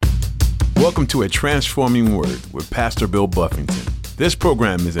Welcome to A Transforming Word with Pastor Bill Buffington. This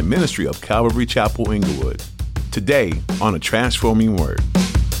program is a ministry of Calvary Chapel, Inglewood. Today on A Transforming Word.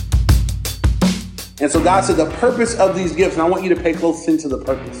 And so God said the purpose of these gifts, and I want you to pay close attention to the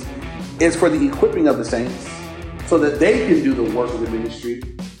purpose, is for the equipping of the saints so that they can do the work of the ministry.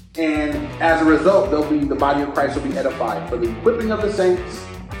 And as a result, the body of Christ will be edified for the equipping of the saints,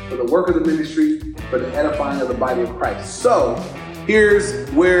 for the work of the ministry, for the edifying of the body of Christ. So here's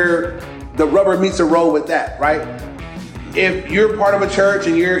where the rubber meets the road with that, right? If you're part of a church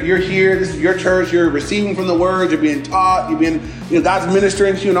and you're here, this is your church, you're receiving from the word, you're being taught, God's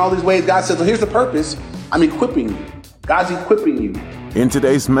ministering to you in all these ways. God says, well, here's the purpose. I'm equipping you. God's equipping you. In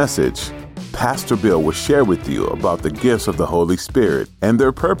today's message, Pastor Bill will share with you about the gifts of the Holy Spirit and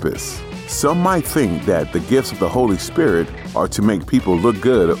their purpose. Some might think that the gifts of the Holy Spirit are to make people look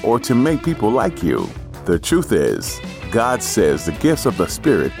good or to make people like you. The truth is, God says the gifts of the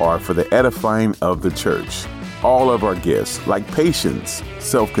Spirit are for the edifying of the church. All of our gifts, like patience,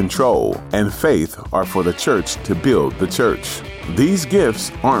 self-control, and faith, are for the church to build the church. These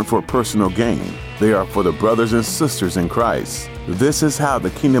gifts aren't for personal gain. They are for the brothers and sisters in Christ. This is how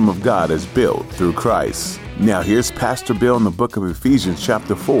the kingdom of God is built, through Christ. Now here's Pastor Bill in the book of Ephesians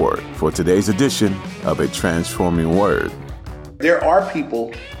chapter 4 for today's edition of A Transforming Word. There are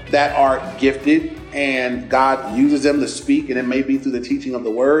people that are gifted and God uses them to speak, and it may be through the teaching of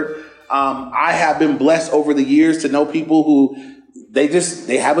the word. I have been blessed over the years to know people who they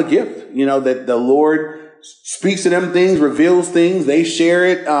have a gift, that the Lord speaks to them things, reveals things, they share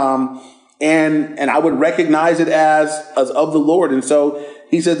it. And I would recognize it as of the Lord. And so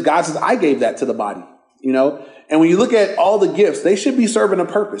God says, I gave that to the body, and when you look at all the gifts, they should be serving a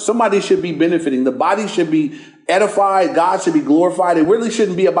purpose. Somebody should be benefiting. The body should be edified. God should be glorified. It really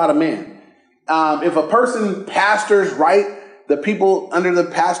shouldn't be about a man. If a person pastors right, the people under the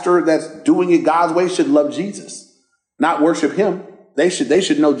pastor that's doing it God's way should love Jesus, not worship him. They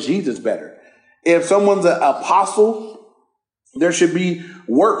should know Jesus better. If someone's an apostle, there should be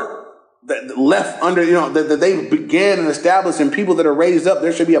work that left under, that they began and established, and people that are raised up,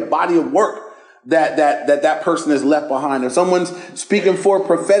 there should be a body of work that person is left behind. If someone's speaking forth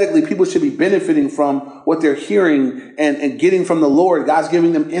prophetically, people should be benefiting from what they're hearing and getting from the Lord. God's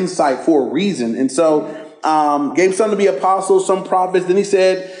giving them insight for a reason. And so gave some to be apostles, some prophets. Then he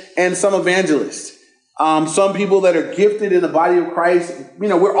said, and some evangelists. Some people that are gifted in the body of Christ.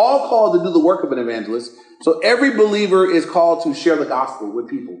 We're all called to do the work of an evangelist. So every believer is called to share the gospel with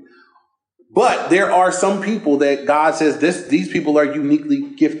people. But there are some people that God says these people are uniquely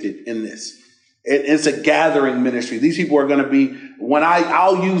gifted in this. It's a gathering ministry. These people are going to be,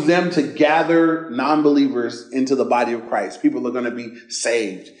 I'll use them to gather non-believers into the body of Christ. People are going to be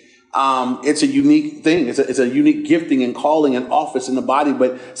saved. It's a unique thing. It's a unique gifting and calling and office in the body,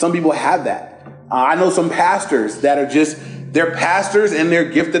 but some people have that. I know some pastors that are they're pastors and they're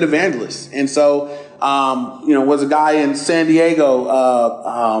gifted evangelists. And so, was a guy in San Diego,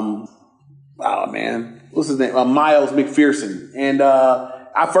 what's his name? Miles McPherson. And,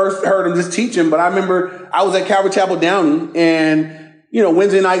 I first heard him just teaching, but I remember I was at Calvary Chapel Downey, and,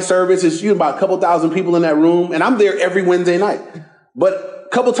 Wednesday night service is about a couple thousand people in that room. And I'm there every Wednesday night, but a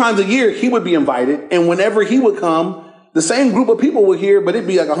couple times a year he would be invited. And whenever he would come, the same group of people were here, but it'd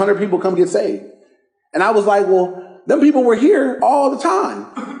be like 100 people come get saved. And I was like, well, them people were here all the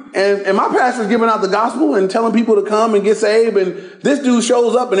time. And my pastor's giving out the gospel and telling people to come and get saved. And this dude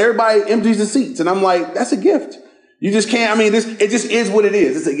shows up and everybody empties the seats. And I'm like, that's a gift. You just can't, it just is what it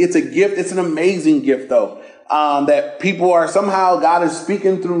is. It's a gift. It's an amazing gift, though, that people are somehow, God is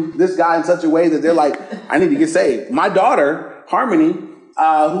speaking through this guy in such a way that they're like, I need to get saved. My daughter, Harmony,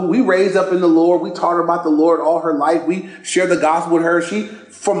 who we raised up in the Lord, we taught her about the Lord all her life. We shared the gospel with her.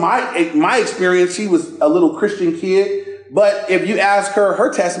 From my experience, she was a little Christian kid. But if you ask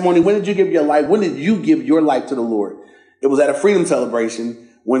her testimony, when did you give your life? When did you give your life to the Lord? It was at a freedom celebration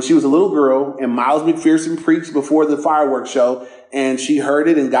when she was a little girl, and Miles McPherson preached before the fireworks show, and she heard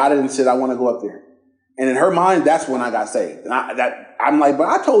it and got it and said, I want to go up there. And in her mind, that's when I got saved. And I'm like, but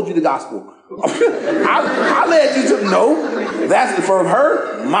I told you the gospel. I led you to know. That's for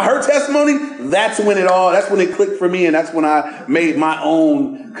her testimony. That's when it clicked for me. And that's when I made my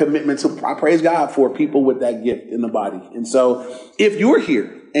own commitment. So I praise God for people with that gift in the body. And so if you're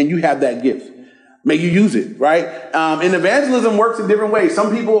here and you have that gift, may you use it, right? And evangelism works in different ways.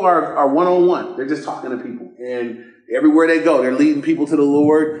 Some people are one-on-one. They're just talking to people. And everywhere they go, they're leading people to the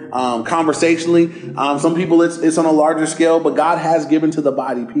Lord conversationally. Some people, it's on a larger scale, but God has given to the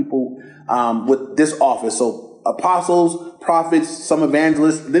body people with this office. So apostles, prophets, some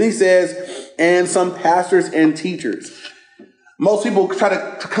evangelists. Then he says, and some pastors and teachers. Most people try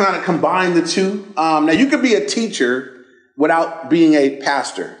to kind of combine the two. Now, you could be a teacher without being a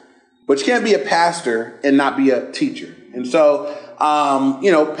pastor, but you can't be a pastor and not be a teacher. And so,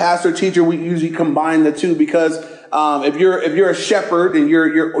 pastor, teacher, we usually combine the two because if you're a shepherd and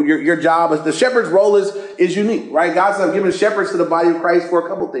your job is the shepherd's role is unique, right? God said, "I've given shepherds to the body of Christ for a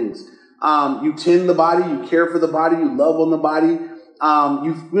couple things. You tend the body, you care for the body, you love on the body.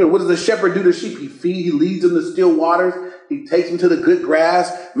 What does the shepherd do to sheep? He leads them to still waters. He takes them to the good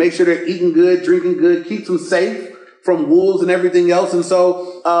grass, makes sure they're eating good, drinking good, keeps them safe from wolves and everything else. And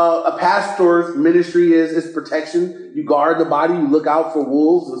so a pastor's ministry is protection. You guard the body, you look out for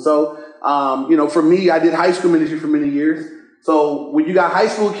wolves. And so, for me, I did high school ministry for many years. So when you got high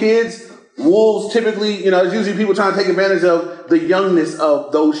school kids, wolves typically, it's usually people trying to take advantage of the youngness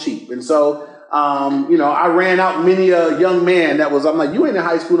of those sheep. And so, I ran out many a young man I'm like, you ain't in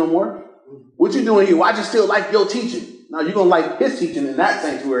high school no more. What you doing here? Why'd you still like your teaching? Now you're going to like his teaching in that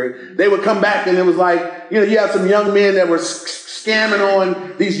sanctuary. They would come back and it was like, you have some young men that were scamming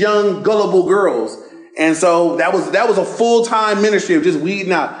on these young gullible girls. And so that was a full-time ministry of just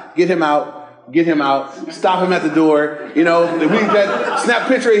weeding out, get him out, stop him at the door, we snap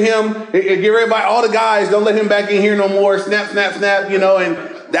picture of him, get everybody, all the guys, don't let him back in here no more, snap, and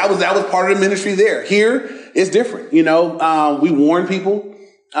that was part of the ministry there. Here, it's different, we warn people.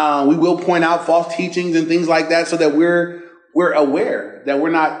 We will point out false teachings and things like that so that we're aware that we're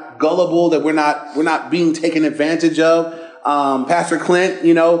not gullible, that we're not being taken advantage of. Pastor Clint,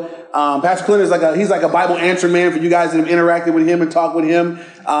 Pastor Clint is he's like a Bible answer man for you guys that have interacted with him and talked with him.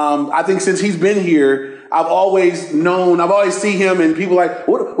 I think since he's been here, I've always seen him and people like,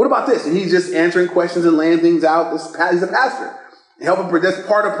 what about this? And he's just answering questions and laying things out. He's a pastor. That's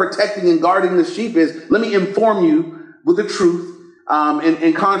part of protecting and guarding the sheep is, let me inform you with the truth.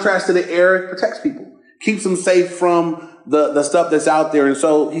 In contrast to the error, it protects people, keeps them safe from the stuff that's out there. And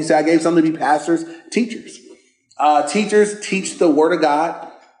so he said, I gave something to be pastors, teachers. Teachers teach the word of God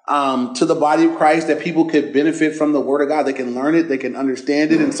to the body of Christ that people could benefit from the word of God. They can learn it. They can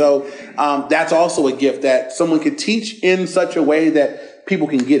understand it. And so that's also a gift that someone could teach in such a way that people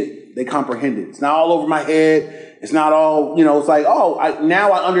can get it. They comprehend it. It's not all over my head. It's not all, it's like,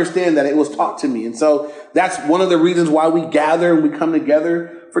 now I understand that it was taught to me. And so that's one of the reasons why we gather and we come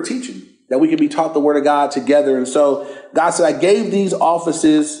together for teaching, that we can be taught the word of God together. And so God said, I gave these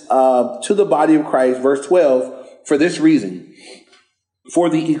offices to the body of Christ, verse 12, for this reason, for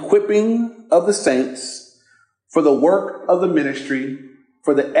the equipping of the saints, for the work of the ministry,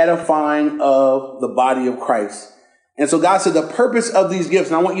 for the edifying of the body of Christ. And so God said the purpose of these gifts,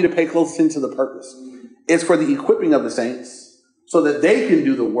 and I want you to pay close attention to the purpose, it's for the equipping of the saints so that they can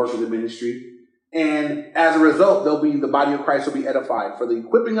do the work of the ministry. And as a result, the body of Christ will be edified for the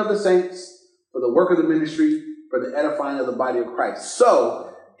equipping of the saints, for the work of the ministry, for the edifying of the body of Christ.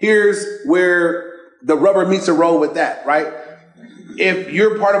 So here's where the rubber meets the road with that, right? If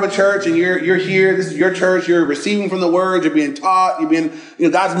you're part of a church and you're here, this is your church, you're receiving from the word, you're being taught, you're being,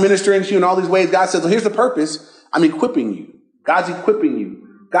 God's ministering to you in all these ways. God says, well, here's the purpose. I'm equipping you. God's equipping you.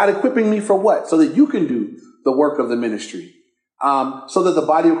 God equipping me for what? So that you can do the work of the ministry. So that the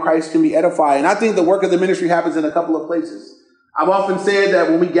body of Christ can be edified. And I think the work of the ministry happens in a couple of places. I've often said that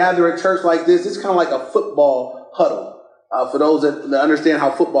when we gather at church like this, it's kind of like a football huddle. For those that understand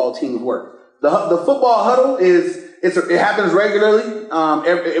how football teams work. The football huddle it happens regularly,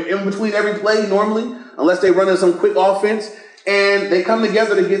 in between every play normally, unless they run in some quick offense. And they come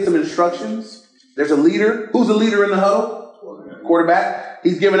together to get some instructions. There's a leader. Who's the leader in the huddle? Quarterback.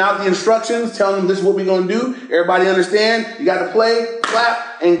 He's giving out the instructions, telling them this is what we're going to do. Everybody understand. You got to play,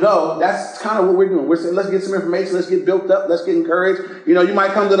 clap, and go. That's kind of what we're doing. We're saying, let's get some information. Let's get built up. Let's get encouraged. You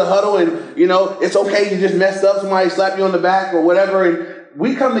might come to the huddle and, it's okay. You just messed up. Somebody slapped you on the back or whatever. And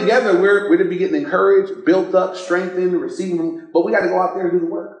we come together. We're to be getting encouraged, built up, strengthened, receiving. But we got to go out there and do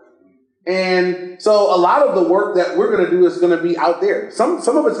the work. And so a lot of the work that we're going to do is going to be out there. Some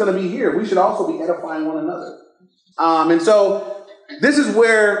of it's going to be here. We should also be edifying one another. And so this is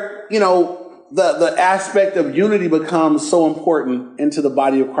where, the aspect of unity becomes so important into the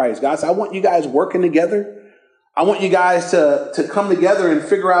body of Christ. God said, I want you guys working together. I want you guys to come together and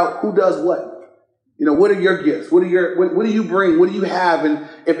figure out who does what. What are your gifts? What do you bring? What do you have? And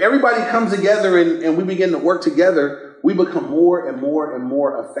if everybody comes together and we begin to work together, we become more and more and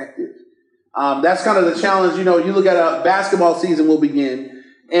more effective. That's kind of the challenge. You look at a basketball season will begin,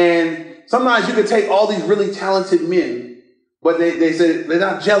 and sometimes you can take all these really talented men, but they say they're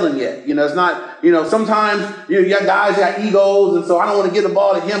not gelling yet. It's not, sometimes you got guys that got egos. And so I don't want to get the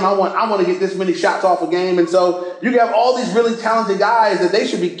ball to him. I want to get this many shots off a game. And so you have all these really talented guys that they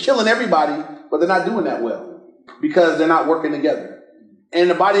should be killing everybody, but they're not doing that well. because they're not working together. And in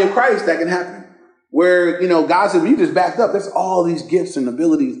the body of Christ, that can happen. Where, God said, you just backed up. There's all these gifts and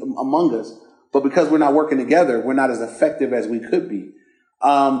abilities among us. But because we're not working together, we're not as effective as we could be.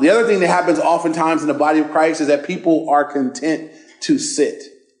 The other thing that happens oftentimes in the body of Christ is that people are content to sit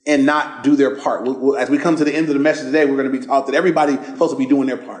and not do their part. As we come to the end of the message today, we're going to be taught that everybody's supposed to be doing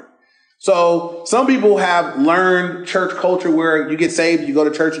their part. So some people have learned church culture where you get saved, you go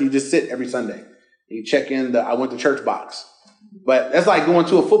to church and you just sit every Sunday. You check in the I went to church box. But that's like going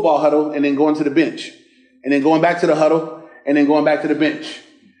to a football huddle and then going to the bench and then going back to the huddle and then going back to the bench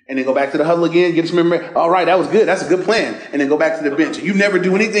and then go back to the huddle again, get some memory. All right, that was good. That's a good plan. And then go back to the bench. You never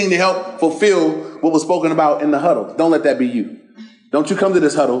do anything to help fulfill what was spoken about in the huddle. Don't let that be you. Don't you come to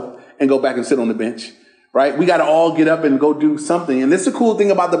this huddle and go back and sit on the bench, right? We got to all get up and go do something. And this is the cool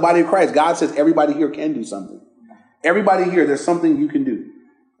thing about the body of Christ. God says everybody here can do something. Everybody here, there's something you can do.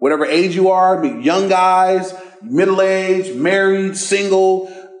 Whatever age you are, young guys, middle-aged, married,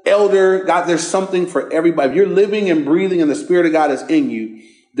 single, elder, God, there's something for everybody. If you're living and breathing and the Spirit of God is in you,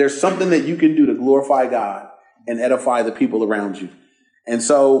 there's something that you can do to glorify God and edify the people around you. And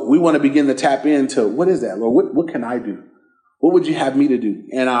so we want to begin to tap into, what is that, Lord? What can I do? What would you have me to do?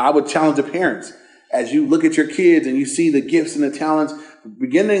 And I would challenge the parents, as you look at your kids and you see the gifts and the talents,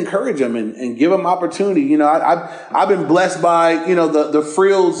 begin to encourage them and give them opportunity. I've been blessed by, the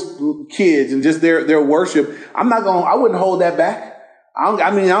Frills kids and just their worship. I wouldn't hold that back.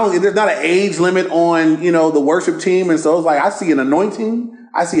 There's not an age limit on, the worship team. And so it's like, I see an anointing.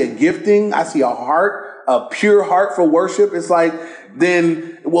 I see a gifting. I see a pure heart for worship. It's like,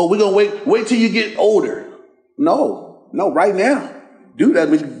 we're going to wait till you get older. No, right now. Do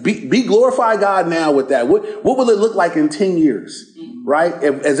that. Be glorify God now with that. What will it look like in 10 years, right?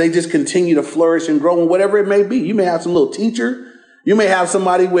 As they just continue to flourish and grow and whatever it may be. You may have some little teacher. You may have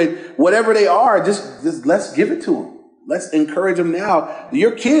somebody with whatever they are. Just let's give it to them. Let's encourage them now.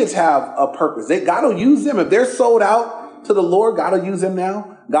 Your kids have a purpose. God will use them. If they're sold out to the Lord, God will use them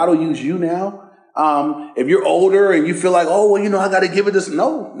now. God will use you now. If you're older and you feel like, I got to give it this.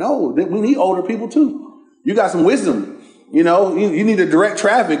 No, we need older people too. You got some wisdom. You need to direct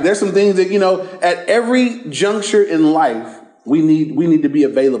traffic. There's some things that, at every juncture in life, we need to be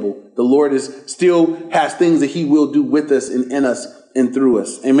available. The Lord still has things that he will do with us and in us and through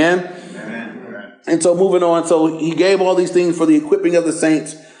us. Amen. Amen. And so moving on. So he gave all these things for the equipping of the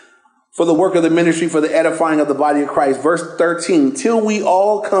saints, for the work of the ministry, for the edifying of the body of Christ. Verse 13, till we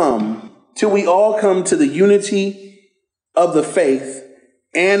all come to the unity of the faith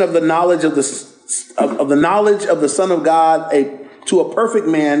and of the knowledge of the Son of God, to a perfect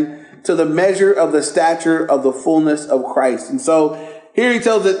man, to the measure of the stature of the fullness of Christ. And so here he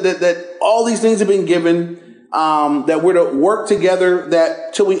tells that all these things have been given, that we're to work together,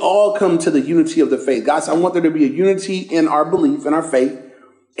 that till we all come to the unity of the faith. God said, I want there to be a unity in our belief, in our faith,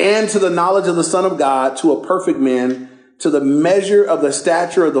 and to the knowledge of the Son of God, to a perfect man, to the measure of the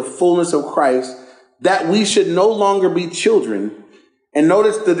stature of the fullness of Christ, that we should no longer be children. And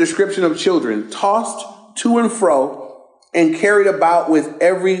notice the description of children, tossed to and fro and carried about with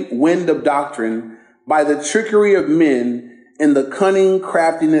every wind of doctrine by the trickery of men and the cunning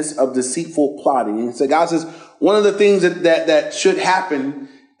craftiness of deceitful plotting. And so God says, one of the things that should happen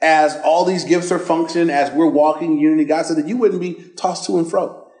as all these gifts are functioning, as we're walking in unity, God said that you wouldn't be tossed to and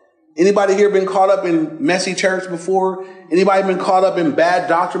fro. Anybody here been caught up in messy church before? Anybody been caught up in bad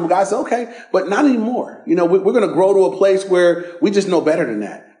doctrine? God said, okay, but not anymore. We're going to grow to a place where we just know better than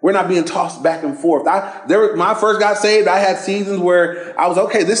that. We're not being tossed back and forth. When I first got saved, I had seasons where I was,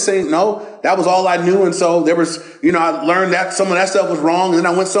 okay, that was all I knew. And so there was, I learned that some of that stuff was wrong. And then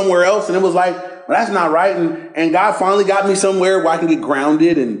I went somewhere else and it was like, well, that's not right. And God finally got me somewhere where I can get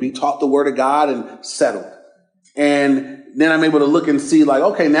grounded and be taught the word of God and settled. And then I'm able to look and see like,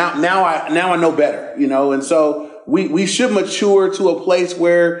 okay, now I know better, and so we should mature to a place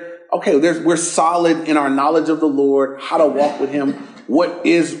where, okay, we're solid in our knowledge of the Lord, how to walk with him, what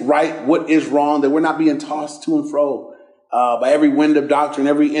is right, what is wrong, that we're not being tossed to and fro by every wind of doctrine,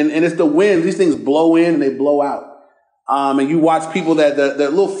 and it's the wind. These things blow in and they blow out. And you watch people that the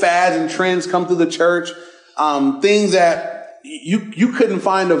little fads and trends come through the church, things that you couldn't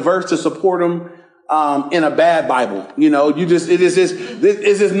find a verse to support them. In a bad Bible, it's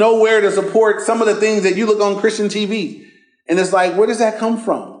just nowhere to support some of the things that you look on Christian TV. And it's like, where does that come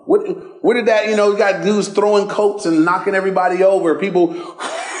from? Where did that, you got dudes throwing coats and knocking everybody over, people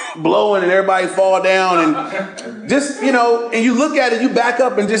blowing and everybody fall down and just, and you look at it, you back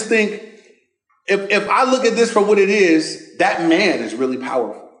up and just think, if I look at this for what it is, that man is really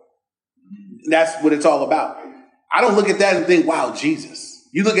powerful. That's what it's all about. I don't look at that and think, wow, Jesus.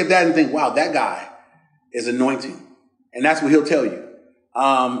 You look at that and think, wow, that guy. is anointing. And that's what he'll tell you.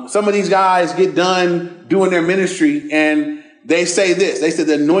 Some of these guys get done doing their ministry and they say this. They said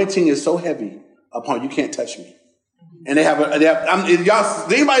the anointing is so heavy upon you can't touch me. And anybody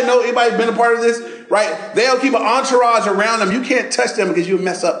been a part of this? Right? They'll keep an entourage around them. You can't touch them because you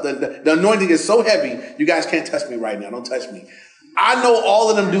mess up. The anointing is so heavy. You guys can't touch me right now. Don't touch me. I know all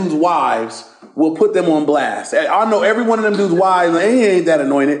of them dudes' wives will put them on blast. I know every one of them dudes' wives, like, he ain't that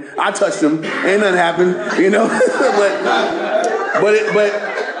anointed. I touched him. Ain't nothing happened, but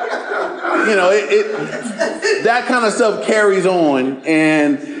that kind of stuff carries on.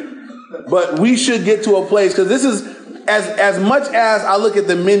 But we should get to a place, because this is, as much as I look at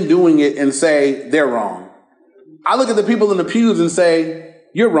the men doing it and say they're wrong, I look at the people in the pews and say,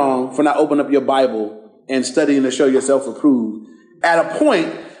 you're wrong for not opening up your Bible and studying to show yourself approved. At a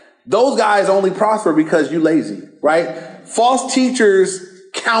point, those guys only prosper because you lazy, right? False teachers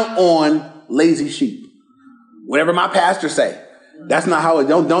count on lazy sheep. Whatever my pastor say, that's not how it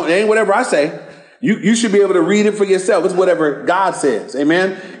it ain't whatever I say. You should be able to read it for yourself. It's whatever God says.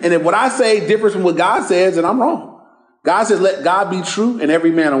 Amen. And if what I say differs from what God says, then I'm wrong. God says, let God be true and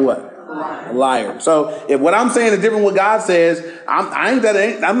every man a what? A liar. So if what I'm saying is different from what God says, I'm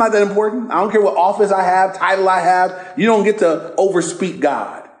not that important. I don't care what office I have, title I have. You don't get to overspeak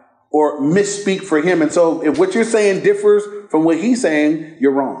God or misspeak for him. And so if what you're saying differs from what he's saying,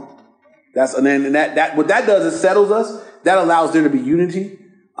 you're wrong. What that does is settles us. That allows there to be unity,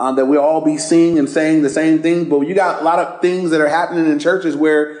 that we'll all be seeing and saying the same thing. But you got a lot of things that are happening in churches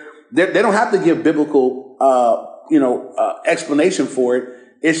where they don't have to give biblical, explanation for it.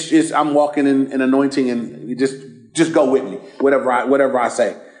 It's just, I'm walking in anointing, and you just go with me, whatever I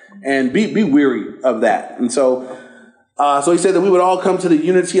say, and be weary of that. And so he said that we would all come to the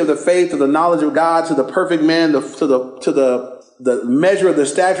unity of the faith, to the knowledge of God, to the perfect man, to the measure of the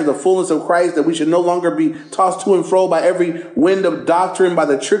stature, the fullness of Christ, that we should no longer be tossed to and fro by every wind of doctrine, by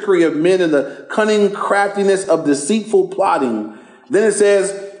the trickery of men and the cunning craftiness of deceitful plotting. Then it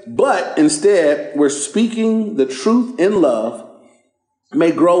says, but instead we're speaking the truth in love,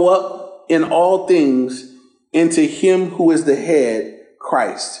 may grow up in all things into him who is the head,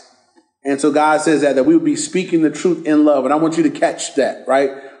 Christ. And so God says that we would be speaking the truth in love. And I want you to catch that,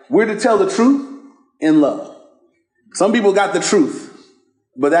 right? We're to tell the truth in love. Some people got the truth,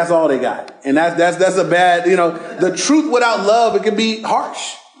 but that's all they got. And that's a bad, the truth without love, it can be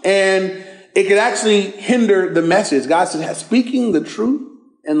harsh and it can actually hinder the message. God says, speaking the truth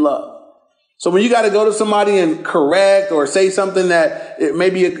in love. So when you got to go to somebody and correct or say something that it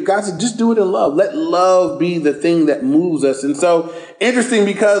maybe God said, just do it in love. Let love be the thing that moves us. And so interesting,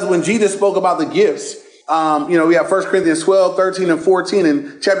 because when Jesus spoke about the gifts, we have 1 Corinthians 12, 13, and 14.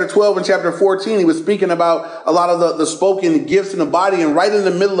 In chapter 12 and chapter 14, he was speaking about a lot of the spoken gifts in the body. And right in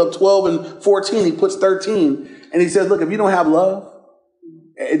the middle of 12 and 14, he puts 13. And he says, look, if you don't have love,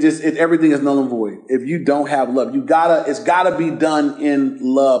 everything is null and void. If you don't have love, it's gotta be done in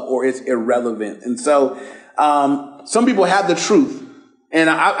love, or it's irrelevant. And so, some people have the truth, and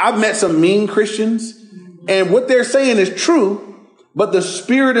I've met some mean Christians, and what they're saying is true, but the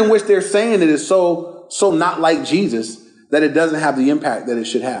spirit in which they're saying it is so not like Jesus that it doesn't have the impact that it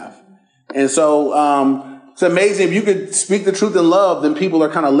should have. And so, it's amazing. If you could speak the truth in love, then people are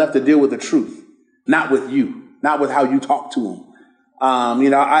kind of left to deal with the truth, not with you, not with how you talk to them.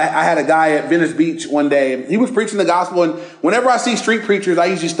 I had a guy at Venice Beach one day. He was preaching the gospel, and whenever I see street preachers, I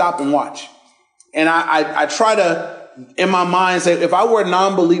usually stop and watch. And I try to, in my mind, say, if I were a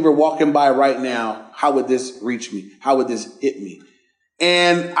non-believer walking by right now, how would this reach me? How would this hit me?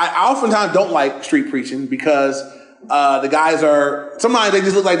 And I oftentimes don't like street preaching because the guys sometimes they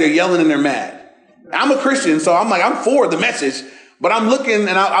just look like they're yelling and they're mad. I'm a Christian, so I'm for the message. But I'm looking,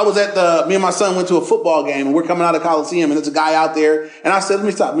 and I was me and my son went to a football game, and we're coming out of Coliseum, and there's a guy out there, and I said,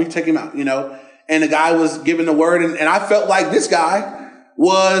 let me take him out, and the guy was giving the word, and I felt like this guy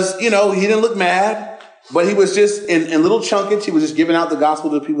was, he didn't look mad, but he was just in little chunkage. He was just giving out the gospel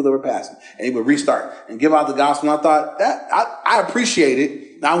to the people that were passing, and he would restart and give out the gospel. And I thought that I appreciate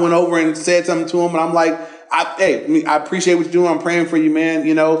it. And I went over and said something to him, and I'm like, I appreciate what you're doing. I'm praying for you, man.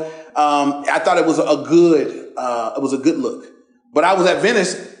 I thought it was a good look. But I was at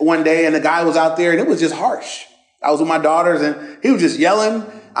Venice one day, and the guy was out there, and it was just harsh. I was with my daughters, and he was just yelling.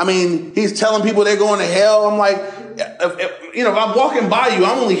 I mean, he's telling people they're going to hell. I'm like, if I'm walking by you,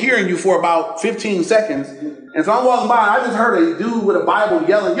 I'm only hearing you for about 15 seconds. And so I'm walking by, and I just heard a dude with a Bible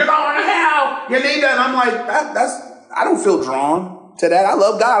yelling, you're going to hell. You need that. And I'm like, I don't feel drawn to that. I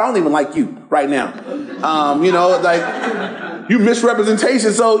love God. I don't even like you right now. You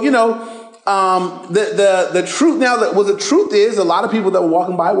misrepresentation. So, the truth now, the truth is a lot of people that were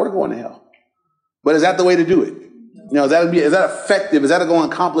walking by were going to hell. But is that the way to do it? Is that effective? Is that going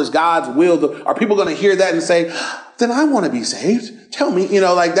to accomplish God's will? Are people going to hear that and say, then I want to be saved? Tell me,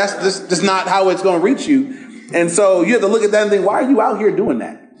 that's not how it's going to reach you. And so you have to look at that and think, why are you out here doing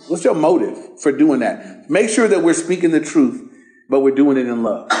that? What's your motive for doing that? Make sure that we're speaking the truth, but we're doing it in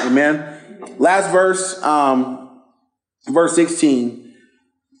love. Amen. Last verse, verse 16.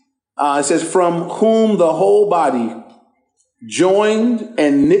 It says, from whom the whole body joined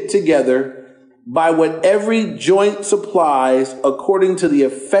and knit together by what every joint supplies, according to the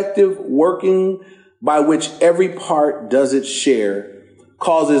effective working by which every part does its share,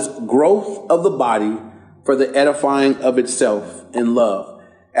 causes growth of the body for the edifying of itself in love.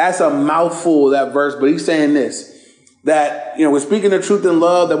 That's a mouthful, that verse, but he's saying this, that, we're speaking the truth in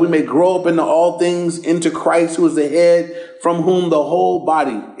love, that we may grow up into all things, into Christ, who is the head, from whom the whole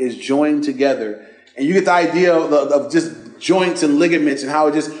body is joined together. And you get the idea of just joints and ligaments and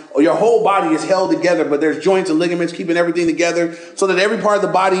how your whole body is held together, but there's joints and ligaments keeping everything together so that every part of the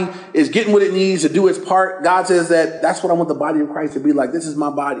body is getting what it needs to do its part. God says that's what I want the body of Christ to be like. This is my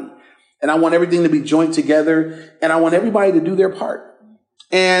body. And I want everything to be joined together, and I want everybody to do their part.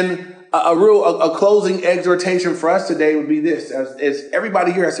 And a closing exhortation for us today would be this, as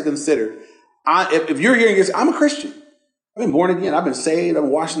everybody here has to consider. If you're here and you say, I'm a Christian, I've been born again, I've been saved, I'm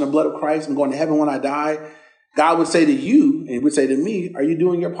washed in the blood of Christ, I'm going to heaven when I die. God would say to you, and he would say to me, are you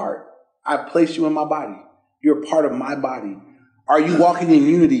doing your part? I placed you in my body. You're a part of my body. Are you walking in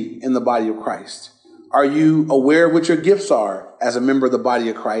unity in the body of Christ? Are you aware of what your gifts are as a member of the body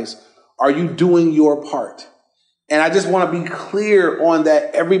of Christ? Are you doing your part? And I just want to be clear on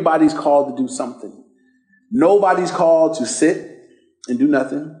that. Everybody's called to do something. Nobody's called to sit and do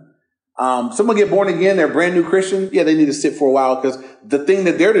nothing. Someone get born again, they're a brand new Christian. Yeah, they need to sit for a while, because the thing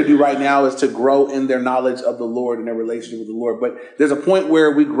that they're to do right now is to grow in their knowledge of the Lord and their relationship with the Lord. But there's a point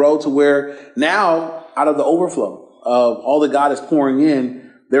where we grow to where now, out of the overflow of all that God is pouring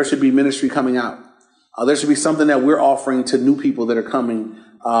in, there should be ministry coming out. There should be something that we're offering to new people that are coming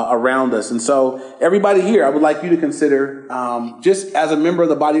around us. And so everybody here, I would like you to consider, just as a member of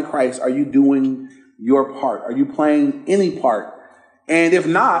the body of Christ, are you doing your part? Are you playing any part? And if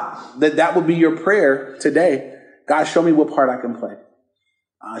not, that would be your prayer today. God, show me what part I can play.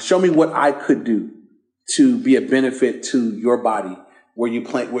 Show me what I could do to be a benefit to your body where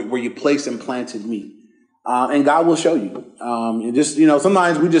you placed and planted me. And God will show you. And just,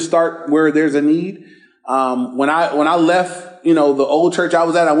 sometimes we just start where there's a need. When I left, the old church I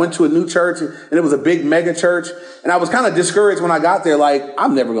was at, I went to a new church, and it was a big mega church. And I was kind of discouraged when I got there. Like,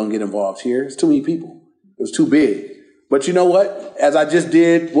 I'm never going to get involved here. It's too many people. It was too big. But you know what? As I just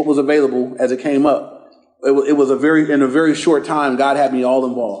did what was available as it came up, it was in a very short time, God had me all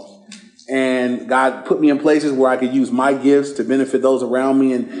involved. And God put me in places where I could use my gifts to benefit those around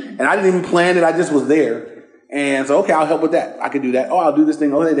me. And I didn't even plan it. I just was there. And so, okay, I'll help with that. I could do that. Oh, I'll do this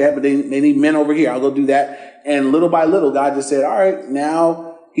thing. Oh, they need men over here. I'll go do that. And little by little, God just said, all right,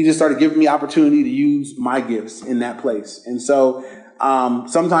 now he just started giving me opportunity to use my gifts in that place. And so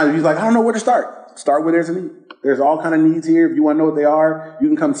sometimes he's like, I don't know where to start. Start where there's a need. There's all kind of needs here. If you want to know what they are, you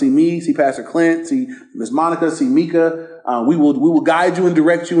can come see me, see Pastor Clint, see Miss Monica, see Mika. We will guide you and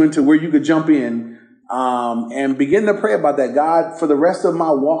direct you into where you could jump in and begin to pray about that. God, for the rest of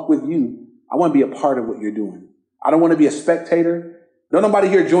my walk with you, I want to be a part of what you're doing. I don't want to be a spectator. Don't nobody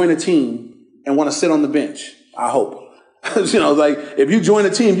here join a team and want to sit on the bench. I hope. Like if you join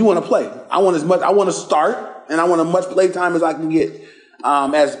a team, you want to play. I want to start, and I want as much play time as I can get.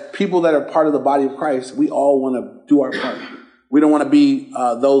 As people that are part of the body of Christ, we all want to do our part. We don't want to be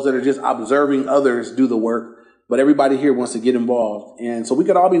those that are just observing others do the work, but everybody here wants to get involved. And so we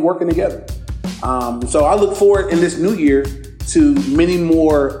could all be working together. So I look forward in this new year to many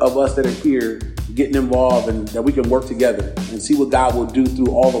more of us that are here getting involved, and that we can work together and see what God will do through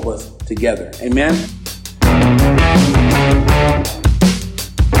all of us together. Amen.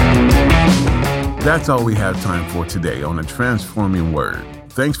 That's all we have time for today on A Transforming Word.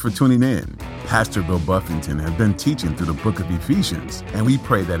 Thanks for tuning in. Pastor Bill Buffington has been teaching through the book of Ephesians, and we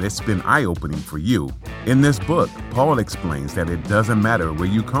pray that it's been eye-opening for you. In this book, Paul explains that it doesn't matter where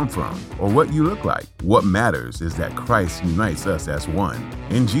you come from or what you look like. What matters is that Christ unites us as one.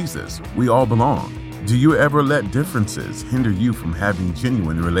 In Jesus, we all belong. Do you ever let differences hinder you from having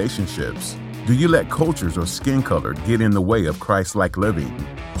genuine relationships? Do you let cultures or skin color get in the way of Christ-like living?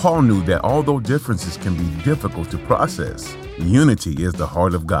 Paul knew that although differences can be difficult to process, unity is the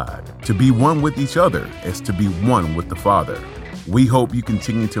heart of God. To be one with each other is to be one with the Father. We hope you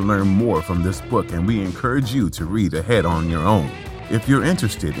continue to learn more from this book, and we encourage you to read ahead on your own. If you're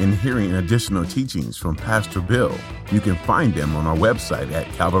interested in hearing additional teachings from Pastor Bill, you can find them on our website at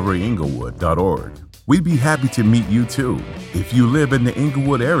calvaryinglewood.org. We'd be happy to meet you too. If you live in the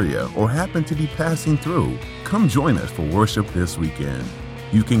Inglewood area or happen to be passing through, come join us for worship this weekend.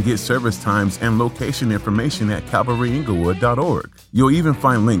 You can get service times and location information at calvaryinglewood.org. You'll even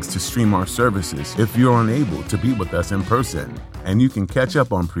find links to stream our services if you're unable to be with us in person, and you can catch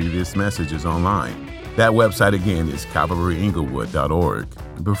up on previous messages online. That website again is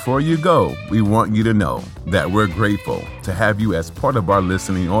calvaryinglewood.org. Before you go, we want you to know that we're grateful to have you as part of our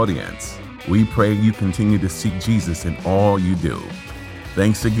listening audience. We pray you continue to seek Jesus in all you do.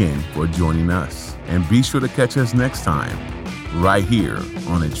 Thanks again for joining us, and be sure to catch us next time, right here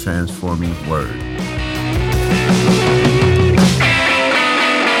on A Transforming Word.